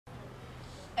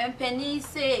Penny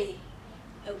say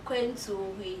a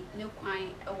quainto we no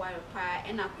quine a wire pie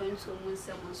and a quainto when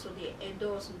someone so the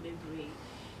doors will be brave.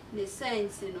 The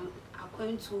sense, a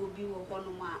quainto be one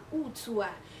of my utua,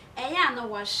 a yana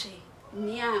wash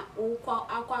near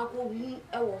aqua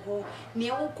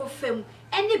near Oko fem,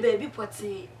 any baby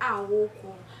potty, our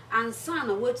Woko, and son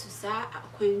away to sa a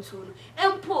quainto,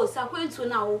 and post a quainto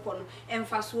now open, and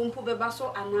fast womp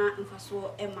bebasso and na and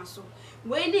faso and maso.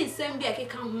 When in send be a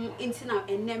come into now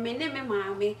and name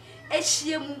mammy, as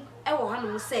she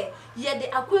ever say, yet the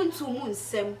aquainto moon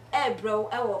sem,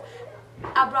 bro,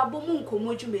 abrabo mu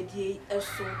nkomo dwumedie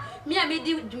eso me a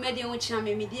medi dwumedie ho kina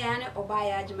me mediane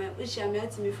obaya adwuma ohia me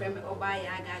atimi frɛ me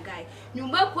obaya agagai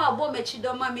nyuma ko abo machi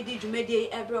do ma medi dwumedie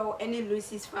ebro ene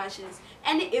Lucy's fashions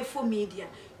ene efo media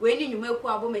we ni nyuma ko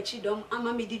abo machi dom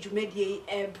ama medi dwumedie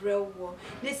ebro wo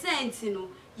ne senti no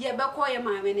ye bɛkɔ ye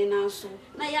maame ne nanso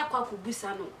na yakwa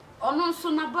kobusa no ono nso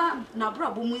na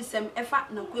brabo mu nsɛm ɛfa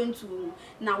na kwantu mu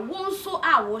na won so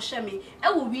a wo hwɛ me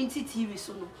ɛwɔ winti TV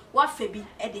so no wa fa bi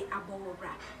ɛde abɔwɔ bra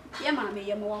ye maame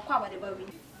ye mo wakɔ abade ba wi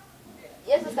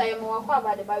yes sister ye mo wakɔ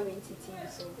abade ba winti TV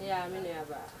so yeah me no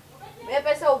aba me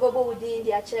pese wo bebo wo din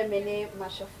dia kyerɛ me ne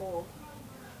mahwefo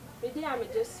me dia me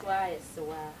just why so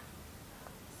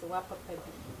wa papa bi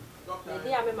me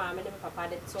dia me maame ne papa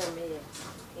de to me ye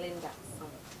Linda so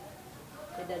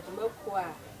me da dwumako a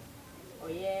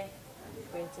Oye,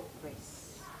 printing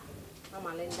press.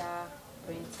 Mama Linda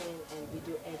printing and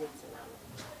video editing.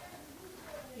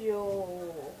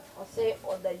 Yo, I say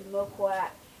other Jumoko,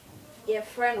 your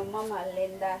friend of Mama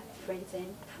Linda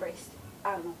printing press.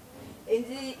 Ano.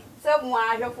 Indeed,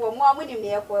 someone for more with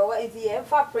me for is the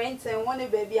for printing one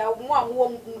baby. I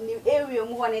want new area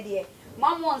one idea.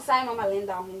 Mom won't sign Mama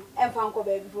Linda and Fanco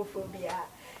baby for phobia.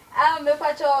 Me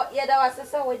pacho yeda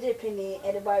wasesa waje pini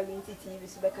edeba winti TV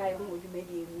so beka yo mo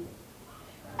dwumedi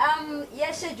emu ye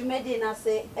hye dwumedi na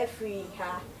se afri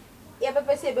ha ye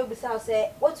pepese ebebusa se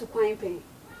wotu kwan pen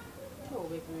oh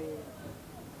baby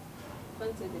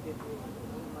fancy the baby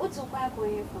wotu kwan kon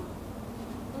ye fun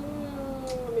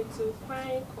me to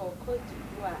kwan ko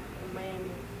Piediepie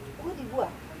Miami Piediepie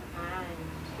ah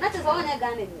na te so onye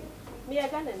Ghana ni me ya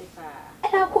Ghana ni fa e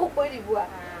na ko Piediepie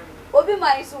obi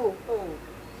mai so oh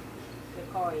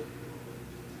Koi.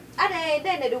 Ade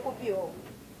den de kopio.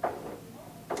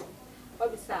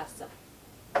 Obi sasa.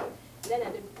 Then I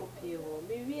didn't kopio.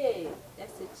 Me wie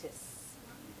SHS.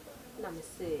 Na me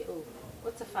say, oh,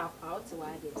 what a far out to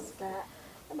why this. I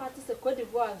might say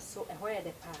Piediepie so a where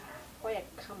the pa. Where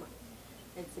come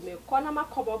and to me corner my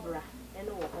cobobra and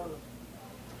no one.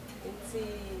 And see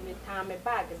me time me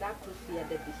bag that could be a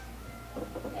baby.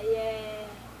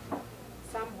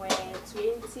 Somewhere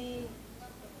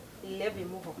 2011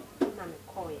 move na me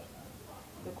koye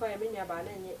me nua ba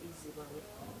na nye easy one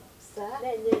sa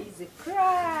na nye easy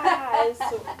cry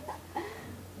so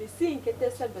me see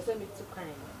nkete se be se me tu kan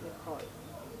me koye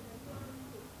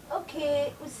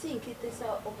okay we see nkete se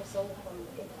oboso wo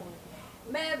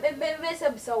me se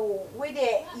bisa wo we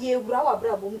de ye wura wa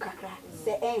bra bom kakra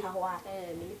se en ha wa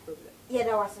me problem ye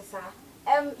da wasesa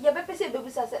ye be pese be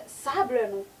busa se sabre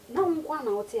no na nkwa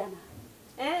na wote ana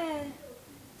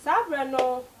sabre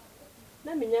no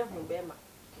na menya hu be ma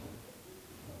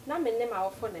na me ne ma wo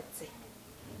fo nete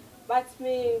but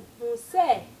me hu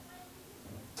say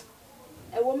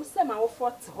e wo me say ma wo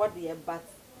fo te ho de but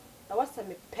na wo say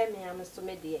me pe me am so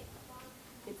me de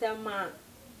ita ma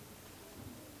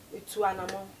etu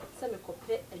anamo say me ko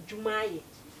pe adwuma aye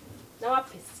na wa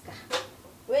pesika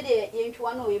we de ye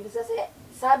ntwa no ye bisa se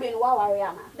sabe no wa ware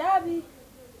ana dabi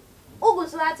ogu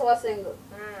so ati wa single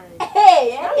hey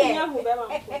yeah hu be ma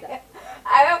mfuda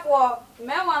I for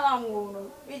mema na mu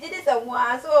no we did this and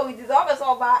one so we dissolve us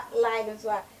over line so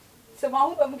ma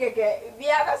hu pam keke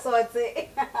bia ka sorte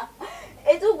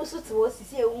etu gusu to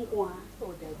sisi e nko a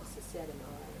oh da sisi ade ma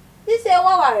ware this e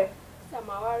wa ware sa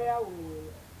ma ware awu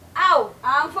aw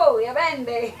amfo ye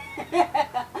bende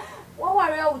wa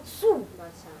ware awu tu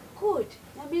good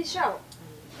na be sure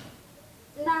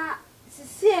na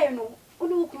sisi e no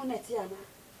unu ku na ti ana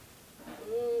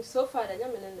so far da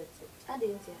nyame na nete ade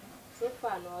ntia so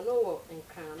far no wo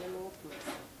nkan no ku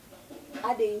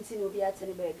ade nti no bi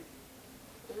atene baby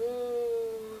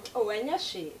oh anya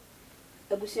she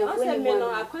abusuafo ni me no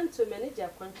akwanto manager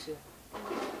akwanto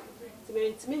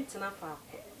ntimi ntena fa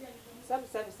sabi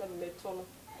me to no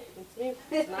ntimi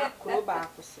na kro ba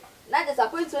akoso na je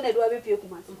akwanto na do abepie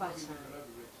kumasi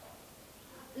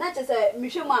na je se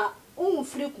mihwema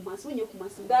unfiri kumasi unye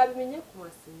kumasi da bi menye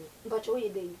kumasi ni mpacho ye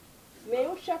den me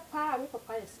yo hwa pa me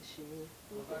papa yesi shini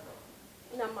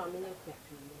ina ma me ne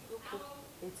kwafi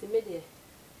ntimi de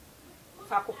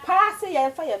Fako pass ye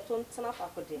fa ye tontena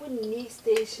fako de. Woni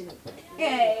station.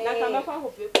 Na ka me kwa ko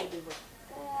pe Cote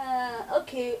d'Ivoire.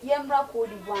 Okay, yemra Cote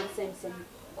d'Ivoire nsem.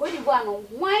 Cote d'Ivoire no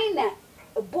why na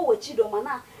bo wachi do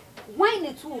mana why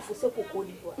na tu fu se Cote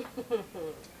d'Ivoire.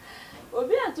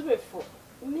 Obi antu me fo.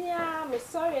 Me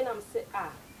sorry na me say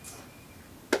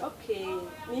okay,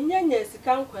 me nyanya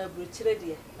sika nkwa abrochire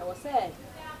de. Na wo say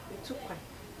me tu kwan.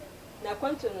 Na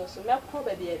kwanto no so me kọ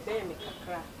ba bi ebe me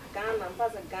kakra. Ghana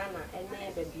mfaza Ghana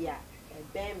ene ba bia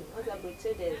ebe me. O za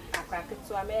abrochire de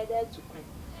akraketo a me de tu kwan.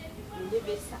 Me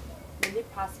visa, me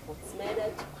passport, me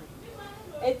de tu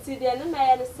kwan. Eti de no me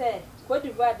ye say Cote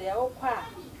d'Ivoire de wo kwa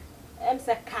em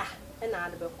se ka na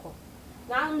ade be kọ.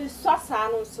 Na me sosa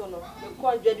no so no me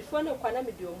kọ dwadifo ne kwa na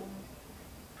me de omum.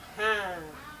 Ha.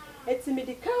 Eti me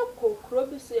di kan ko kro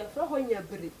bi so ye fra ho nya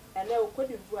bere. Ene wo Cote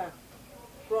d'Ivoire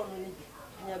from ni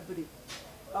nya bere.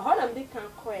 Ho na me di kan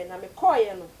ko ye na me ko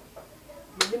ye no.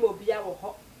 Me ni obi a wo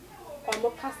ho.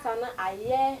 Omo kasa na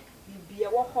aye bibie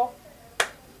wo ho.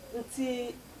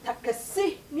 Nti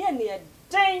takasi me ani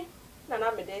den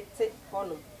na me de te ho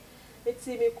no.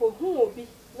 Eti me ko hu obi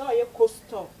na oye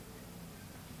custom.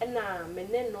 Ena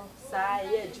mene no saa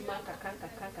ye adwuma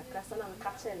kakra sana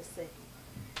nka chen se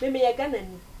me ye Ghana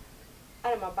ni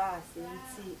ara maba ase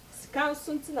nti sika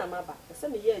nso nti na maba se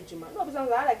me ye adwuma no obi san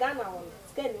ara Ghana won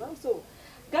sika ni am so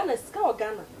Ghana sika o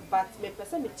Ghana but me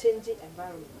person me change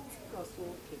environment no so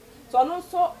okay so no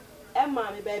so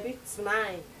ema me baby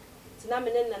tonight tina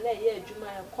mene na ye adwuma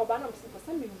ko ba na me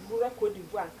person me wura Cote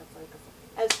d'Ivoire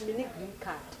nkasa as me ni green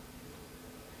card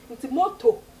nti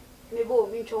moto Me bo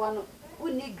mi ntwa no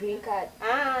we need green card.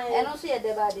 And also your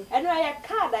debody. And I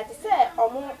card that say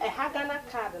omo a Ghana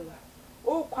card no.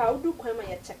 O kwa udu kwa ma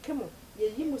ye check mo. Ye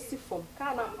yimu si form.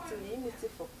 Ka na mti ye yimu si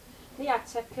form. Ni ya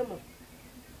check mo.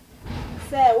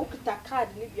 Say o kita card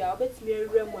ni bia obetimi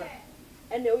awura mu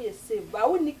a. Ene o ye save. Ba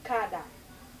wo ni card a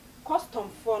custom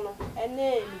for no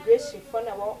ene immigration for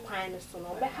na wo kwan so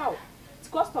no be how.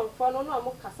 Custom for no no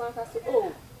mo kasa say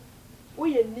oh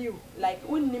we new like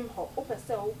unnim ho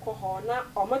opese wo ko ho na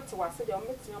omete wase de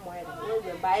omete amoye de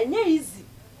we ba enye easy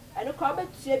eno ko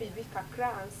obetua bibi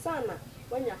kakra ansa na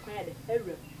wanya kwan de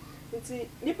ewra nti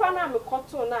nipa na me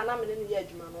koto na me ne ye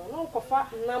adwuma no kofa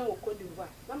nam Cote d'Ivoire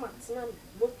na matena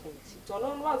moto nti to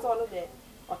no no wazo no de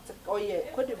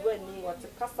oye Cote d'Ivoire ni wote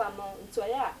kasa no nti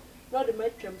oya no de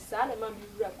matwam sa na ma mi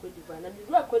wura Cote d'Ivoire na mi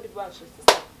wura Cote d'Ivoire so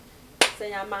sisa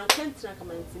ya man kentra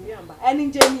kama ntimi amba eni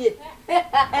jenie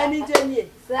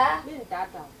sa me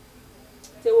ndata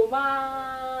te wo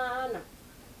ma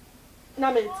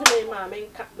na me ntimi ma me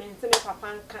nka me ntimi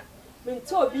papa nka me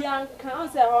nti obi anka on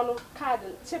say ho no card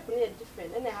chip na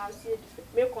different and how see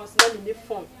different me consider me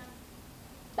phone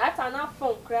that na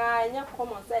phone cry nya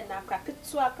common say na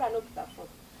kraketu akra no pita phone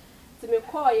ti me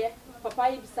call ye papa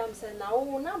yi bisam say na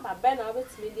wo number be na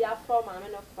obetimi dia from ma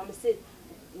me no papa me say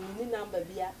ni number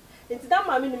bia nti da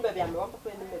mama ni mbia me papa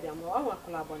ni mbia me wa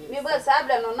collabo ni me ba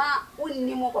sabla no na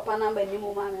unni mo papa number ni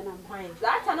mo mama number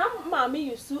that na mama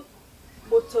yusu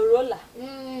Motorola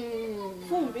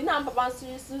phone bi na papa nso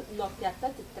yusu Nokia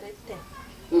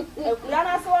 3310 ekura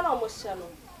na so na mo hye no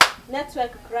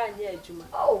network kra nya adwuma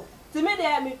oh ti me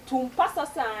dey me tumpa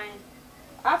sign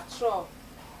after all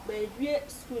me wie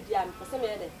school dia me pese me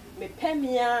dey me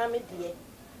pamia me dey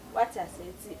what I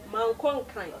say ti man kon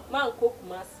kran man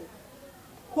kokumase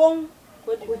home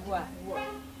Cote d'Ivoire.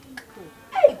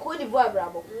 Hey, Cote d'Ivoire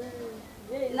bravo.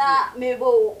 Na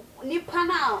mebo nipa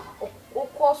na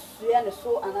okosu ya ne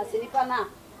so anase nipa na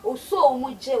oso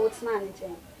mu je wotena ne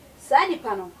nchen. Sa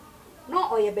nipa no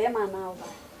oye be ma na wo.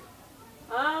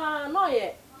 No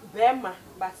ye be ma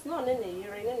but no ne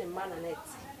yire ne ma na net.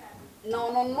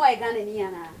 No e Ghana ni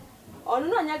ana. Onu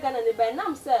no nya Ghana ne be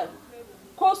nam se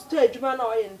cost adwuma na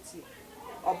oye nti.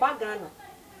 Oba Ghana.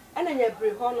 Ena nya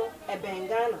bre ho no e ben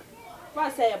Ghana. Fa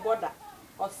say e border.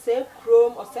 O say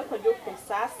chrome, o say kwadwo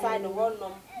sa side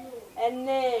wonom.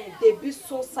 Ene debi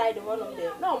so side wonom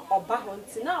de. Na oba ho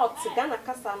nti na o te Ghana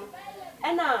kasa no.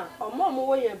 Ena omo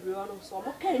wo nya bre ho no so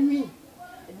omo ka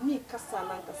ni kasa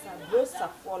na kasa brosa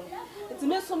fon. Nti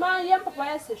me so ma ye papa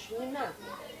ya sehwini na.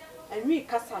 Anwi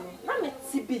kasa no na me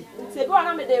tibi. Nti be wa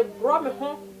na me de bro me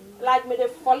ho like me de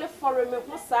follow for me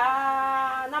ho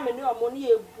sa na me ne omo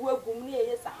ne ebu agum ne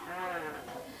ye sa ha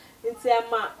nti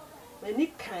ama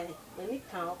mani kan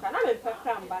o kana me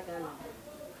pekra mbaga na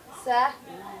sa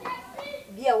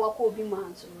bia wako obi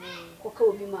manso ko ka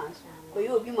obi manso ko ye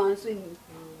obi manso ni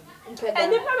mpeda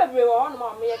nipa bebre wo no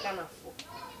ma ye Ghana fo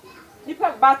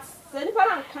nipa but se nipa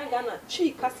na kan Ghana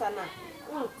chi kasa na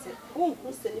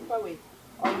unhu se nipa we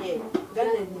oye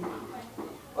Ghana ni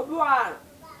obi wa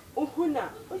uhuna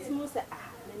otimu se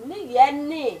ne ye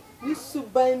ne ni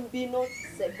suban bi no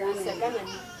segana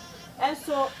ni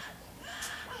enso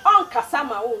on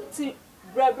kasama wo ti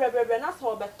bre na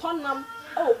so be tonam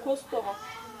e wo costo ho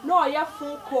na oya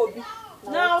fun ko bi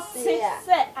na say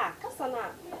kasa na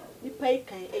ni pai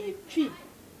kan e twi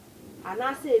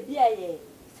ana say bi aye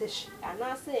se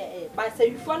ana say ba say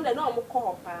you fund na o mo ko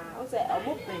ho pa o say o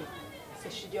mo pen se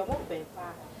shidi o mo pen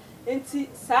pa enti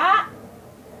sa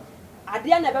ade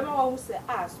na be ma wo say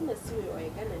so na si we o ye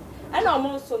Ghana ana o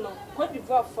mo so no Cote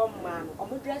d'Ivoire form man o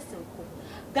mo dressing ko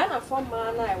Ghana form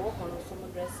man na e wo ko no so mo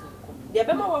dressing ko de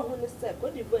be ma wo hu ni say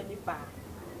Cote d'Ivoire ni ba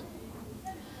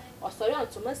o so yan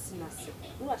to ma sinase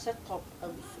no a she top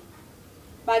agusu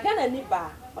ba Ghana ni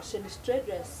ba o she ni straight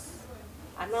dress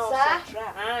ana o so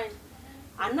try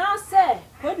ana say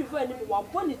Cote d'Ivoire ni wa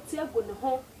boni ti ago ne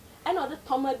ho ana o de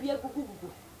toma bi agugugugu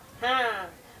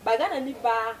ba Ghana ni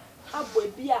ba abo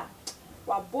bi a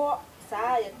wa bo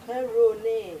sa ye kan ro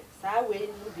ne sa we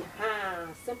ni bi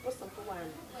simple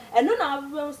one eno na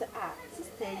we say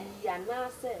sister yi ana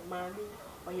say mami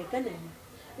o ye Ghana ni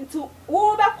nti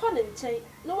wo be kwa ne nchen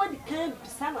na wadi kan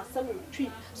bisa na sam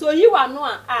retreat so yi wa no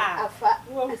afa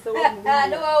wo hu say wo mu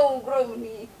no wo grow mu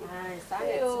ni sa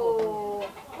it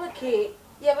okay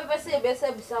ye be say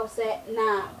bisa say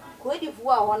na Cote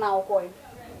d'Ivoire ho na wo koy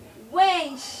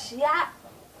when shia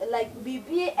like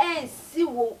bibi en si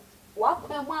wo wa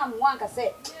kwa mu am wan ka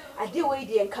say ade we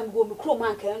di en kam go me kro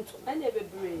man kan to ene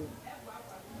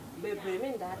bebre me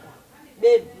ndada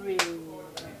bebre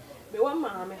me wa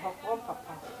ma me ho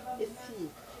papa efi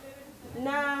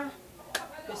na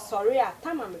me sorry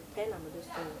atama me pen na me do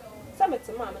so me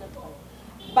te ma me no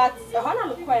but ho na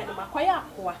me koy no makoya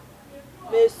akoa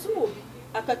me sumo bi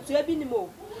akatua bi ni mo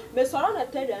me sorry na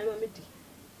tadu an ma me di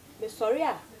me sorry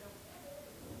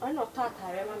ana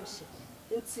tatare ma me she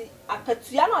nti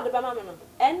akatua na ode ba ma me no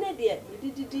ene de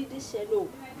dididi she no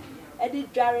e di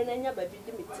dware na nya ba bi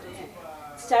di me tiri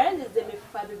challenges de me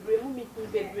fa bebre mu mi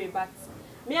bebre but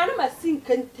me anu ma sin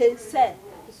kenten se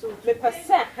so me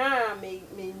pese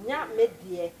me nya me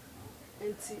de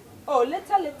nti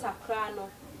later kra no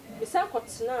me san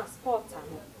kotena sport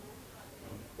ano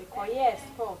me koye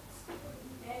sport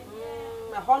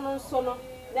me hono so no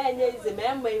na enya ize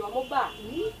me mai o mo ba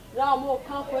na o mo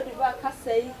kan ko di ba ka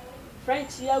sei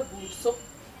French ya gu so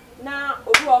na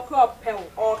obi o ko pel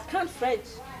or can French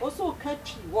also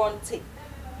country want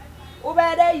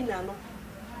obeda ina no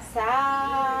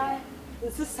sa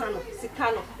nsisa no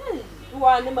sika no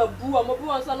wa ne mabu o mabu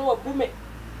won so no wabu me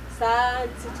sa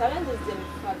nti challenges dem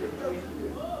fa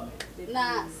be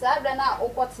na sabra na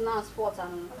okotena sport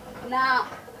anu na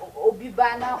obi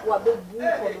ba na wabebu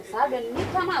ko no sabra ni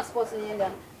kama sport ni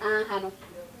ndan ha no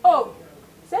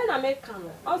say na me kan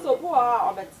also bo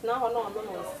a obetena ho no no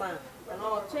nsan na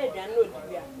o to aduan no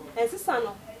odibia nsisa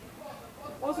no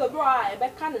also bo a ebe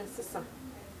kan nsisa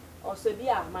also bi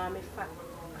a ma me fa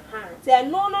te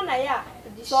no na ya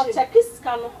so check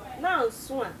iska no na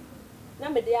nso a na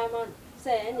me de ama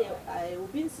say ene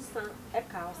obi nsisa e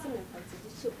ka o se me fanti di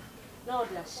chip na o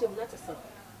de a shim na to say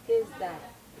case that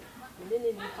me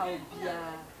ne ni ka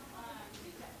obia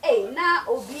na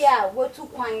obia wotu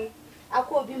kwan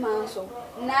akọ obi manso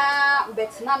na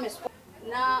Vietnam sport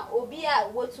na obia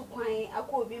wotu kwan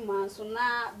akọ obi manso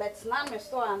na Vietnam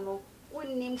store ano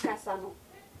wonnim kasa no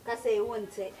kasa e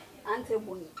wonte ante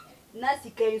boni na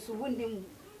sika yusu wondim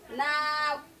na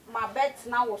ma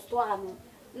Vietnam wo store ano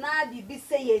na bibi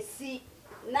se yesi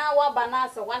na waba na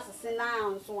asa wasese na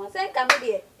anso se nka me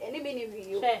de eni bi ni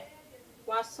video she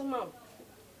wasoma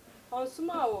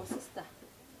onsoma o sister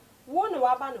wo ne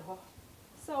waba ne ho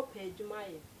se o pa adwuma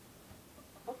ye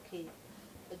okay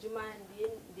adwuma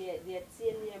de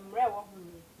tie ne mre wo ho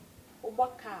ni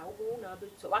oboka wo na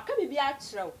beto waka bibi a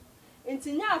kirew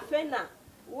enti nya afa na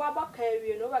wo aboka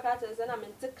awie no baka tse na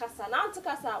mente kasa na ante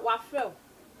kasa wa frew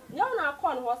nya na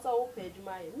akọ no ho se wo pa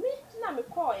adwuma ye mi na me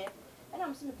call ye na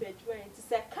me se me pa adwuma ye enti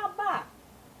se ka ba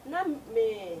na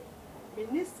me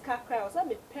niska kra o se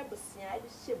me pebusia de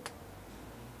shem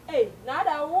na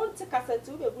da won te kasa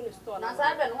ti wo be gu ne store na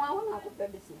sa be no ho na ko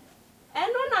pebusia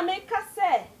eno na me ka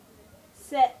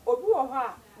se obi wo ho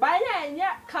a ba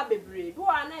nya ka bebre bi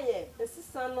wa na ye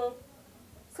nsisa no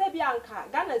se bi anka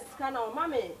Ghana sika na o ma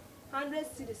me 100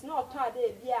 cedis na oto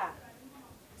ade bi a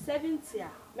 70 a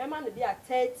me ma no bi a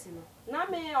 30 no na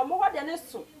me o mo ho de ne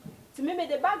so ti me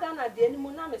de ba Ghana de ni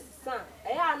mu na me sisa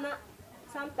ya na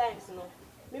sometimes no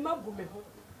me ma bu me ho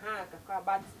kakra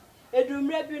but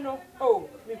edumre bi no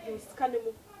me bu sika ne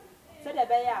mu se de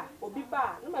be ya obi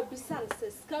ba na ma bisa ne se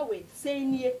sika we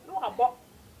senie no abo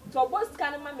to obo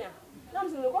sika ne ma me a na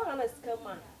mse me go na sika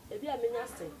ma e bi a menya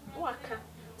se no aka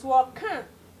to oka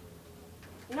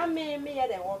na me ye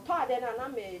de wo to ade na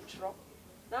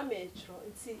me tro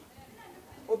nti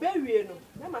obewie no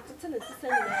na matete na sisa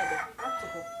nyina de ato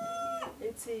ho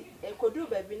nti ekodu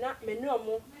ba bi na me ne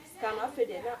omo ska na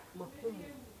afede na mahum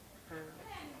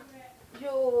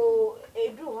yo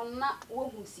edu honna wo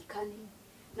hu sika ni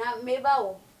na meba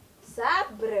wo saa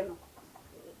bre no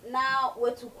na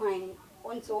watu kwan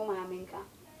onto wo maame nka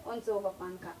onto wo papa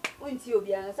nka onti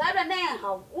obi an saa bre na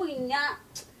ha wonya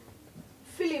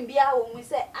feeling bia wo mu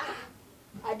se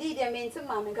adi de me nti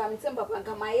maame nka nti papa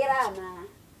nka mayira na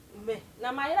me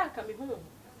na mayira nka me hu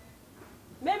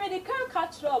me de kan ka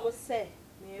tro mo se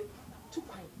me tu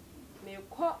kwan me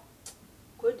ko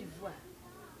d'Ivoire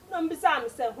no mbisa am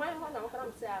se hwan ho na mo kra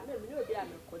am se me ne obi a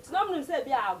me ko ti no mo se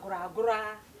bi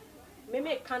agora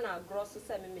me kan agoro so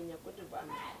se me nya ko d'Ivoire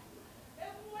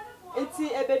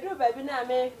enti ebedu ba bi na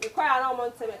me ko ya na mo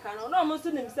ntse me kan no mo so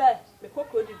nim se me ko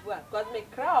d'Ivoire because me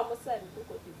kra mo se me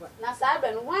ko d'Ivoire na saa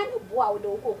be no wan bo a wo de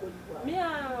ko d'Ivoire me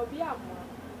a obi a mo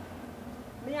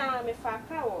me fa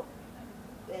ka wo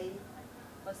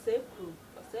osekru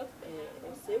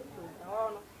na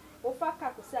no wo fa ka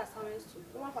ko se asawen so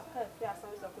no fa ka fi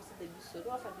asawen so ko se de bi so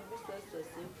no fa de bi so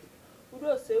osekru wo do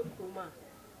osekru ma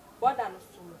boda no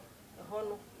so e ho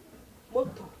no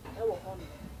moto e wo ho no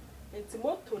enti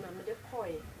moto na me de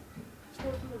koye so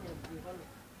do nya bi ho no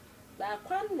ba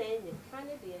kwan na enye kwan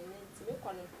de enye enti me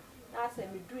kono na asa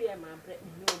me du ye ma bre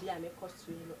me obi a me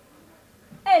koso no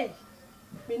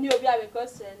me ni obi a me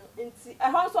koso no enti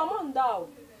e ho so mo nda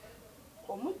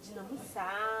o mo gina mu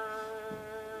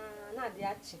saa na de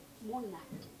achi mona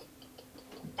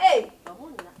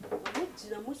mo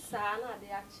gina mu saa na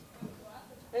de achi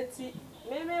enti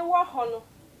me wo ho no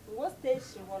wo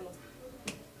station ho no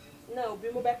na obi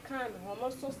mo be kan me ho mo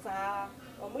so saa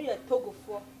o mo ye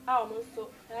togofo a o mo so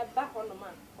e ba ho no ma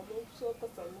o mo so ko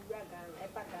so mu bra gan e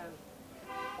ba gan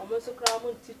o mo so kra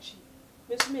mo ntichi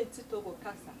me so me nti togo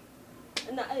kasa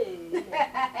na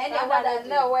ene wada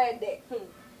na wede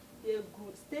ye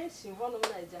good station ho no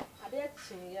na aja ade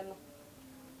chin ye no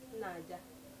na aja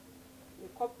me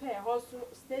kope ho so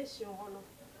station ho no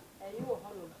yi wo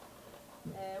ho no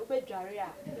wo be dware a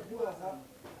bi wo ho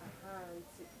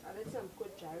nti ade ti am ko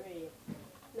dware ye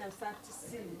na sa ti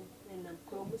si mu na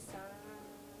ko mu sa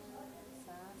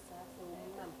so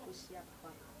na ko shia pa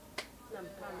na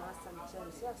mpa no asam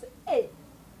chere so say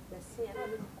na si na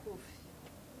me kofi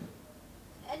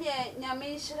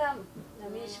nyame nshira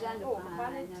no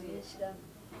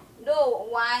do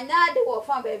wanya de wo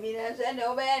fa baby na so ene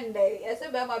obende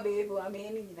ese be ma baby wa me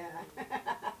ni nyina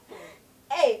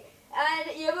and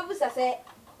ye be busa se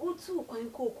utu kwan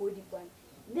koko di kwan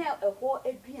na eho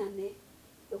aduane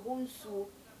eho nsuo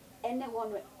ene ho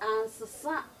no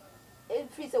ansesa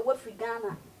free se wo free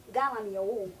Ghana ne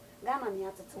wo Ghana ne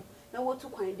ateto na wotu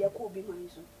kwan de ko obi man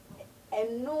so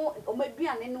eno o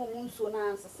maduane ne o nsuo na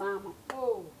ansesa ma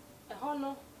eho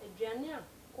no aduane a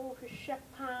ko hwehwe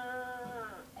pa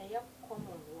eye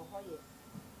common wo ho ye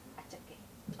acheke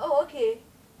okay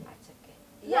acheke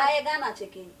ya Ghana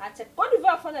acheke Cote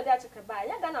d'Ivoire fo na de acheke ba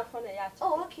ya Ghana fo na ya acheke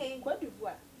okay Cote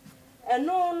d'Ivoire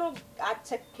eno no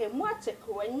acheke mu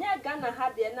acheke wanya Ghana ha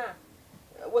de na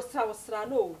wosra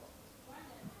no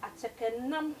acheke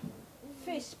nam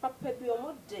fish papa bi o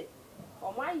mo de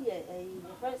o ma ye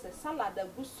friends salad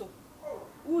aguso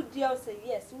would you say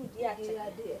yes would you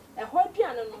acheke e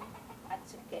hoduane no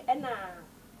acheke e na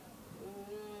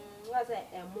was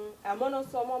emo no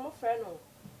so mo friend no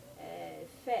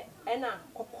fe e na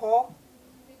kokko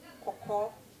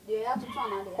de ya to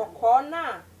na de kokko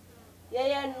na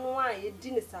ye no a ye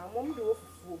di ni sa mo de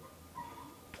ofufu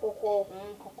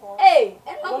kokko e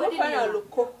no mo di na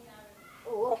loko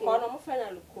okay kokko no mo fe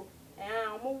na loko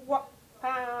mo wo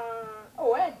pa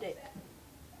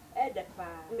ede pa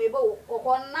mebo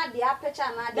kokko na de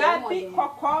apecha na de mo bi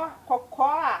kokko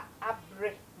a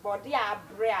abre body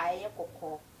abre a ye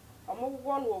kokko omo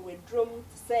wo no we drum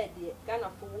said de Ghana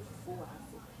fo fufu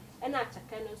ase e na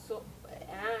achaka no so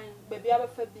baby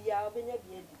abafa bia obenya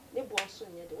bia ne bo so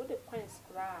nye de wo de kwan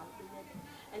skra obenya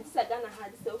de enti sa Ghana ha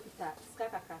de se ofita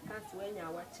skaka kansi we nya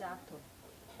awachi ato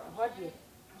ho de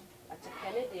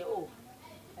achaka ne de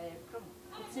come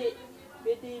enti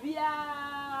Piediepie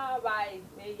by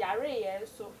me yare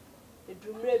so the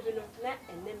drumre bi no na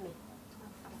eneme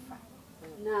afa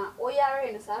na o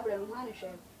yare no sabre no hwane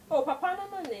hwe papa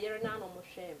na na yare na no mo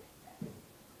hwe me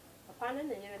papa na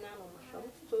yare na no mo hwe mo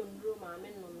to nduro ma me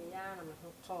no me ya na me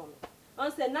ho to me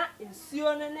on se na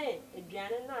nsuo ne ne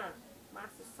aduane na ma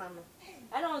sesa no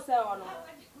ana on se ono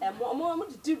mo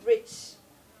di rich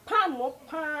pan mo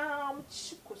pan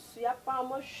chikosu ya pan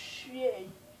mo hwe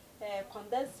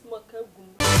condensed milk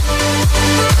agum